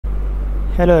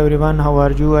Hello everyone, how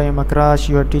are you? I am Akrash,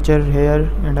 your teacher here,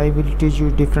 and I will teach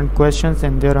you different questions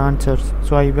and their answers.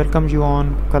 So I welcome you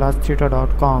on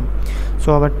classtheta.com.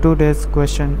 So our today's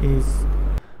question is,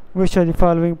 which of the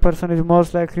following person is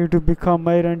most likely to become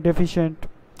iron deficient?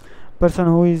 Person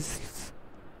who is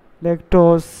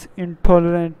lactose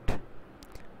intolerant,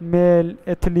 male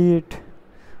athlete,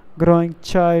 growing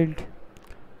child,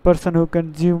 person who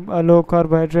consume a low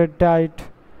carbohydrate diet.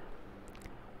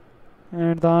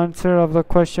 And the answer of the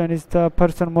question is the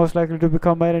person most likely to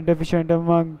become iron deficient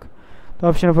among the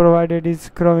option provided is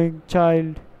growing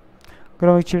child.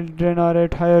 Growing children are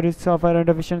at higher risk of iron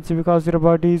deficiency because their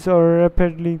bodies are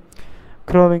rapidly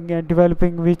growing and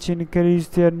developing, which increase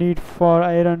their need for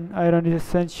iron. Iron is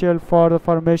essential for the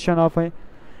formation of a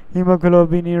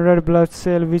hemoglobin in red blood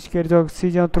cell, which carries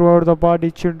oxygen throughout the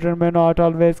body. Children may not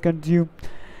always consume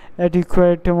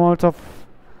adequate amounts of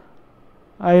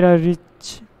iron-rich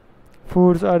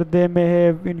foods, or they may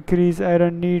have increased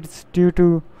iron needs due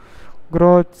to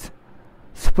growth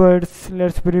spurts.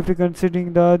 Let's briefly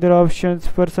considering the other options.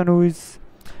 Person who is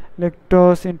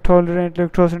lactose intolerant.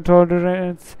 Lactose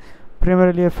intolerance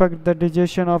primarily affects the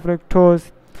digestion of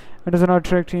lactose and does not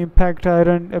directly impact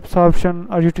iron absorption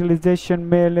or utilization.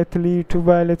 Male athlete.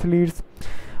 While athletes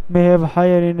may have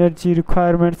higher energy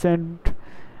requirements and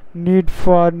need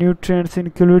for nutrients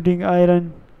including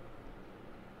iron,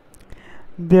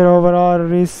 their overall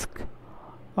risk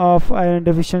of iron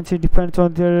deficiency depends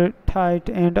on their diet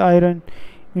and iron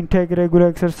intake. Regular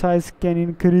exercise can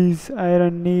increase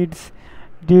iron needs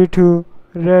due to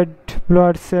red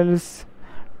blood cells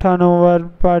turnover,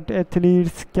 but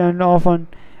athletes can often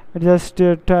adjust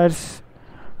their diets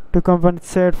to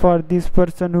compensate for this.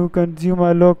 Person who consume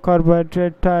a low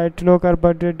carbohydrate diet. Low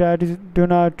carbohydrate diets do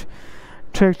not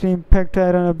directly impact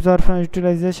iron absorption and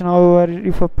utilization. However,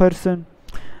 if a person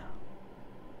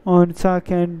on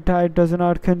second diet does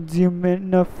not consume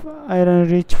enough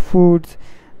iron-rich foods,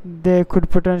 they could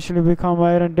potentially become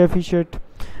iron deficient.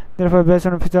 Therefore, based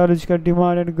on physiological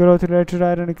demand and growth-related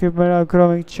iron equipment, a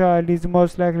growing child is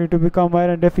most likely to become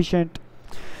iron deficient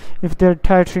if their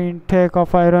dietary intake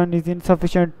of iron is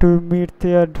insufficient to meet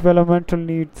their developmental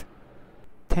needs.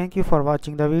 thank you for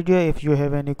watching the video. If you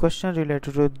have any question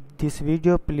related to this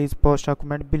video, please post a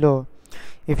comment below.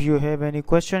 If you have any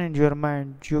question in your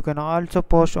mind, you can also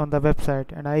post on the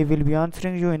website and I will be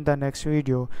answering you in the next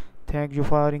video. Thank you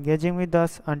for engaging with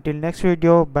us. Until next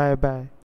video, bye bye.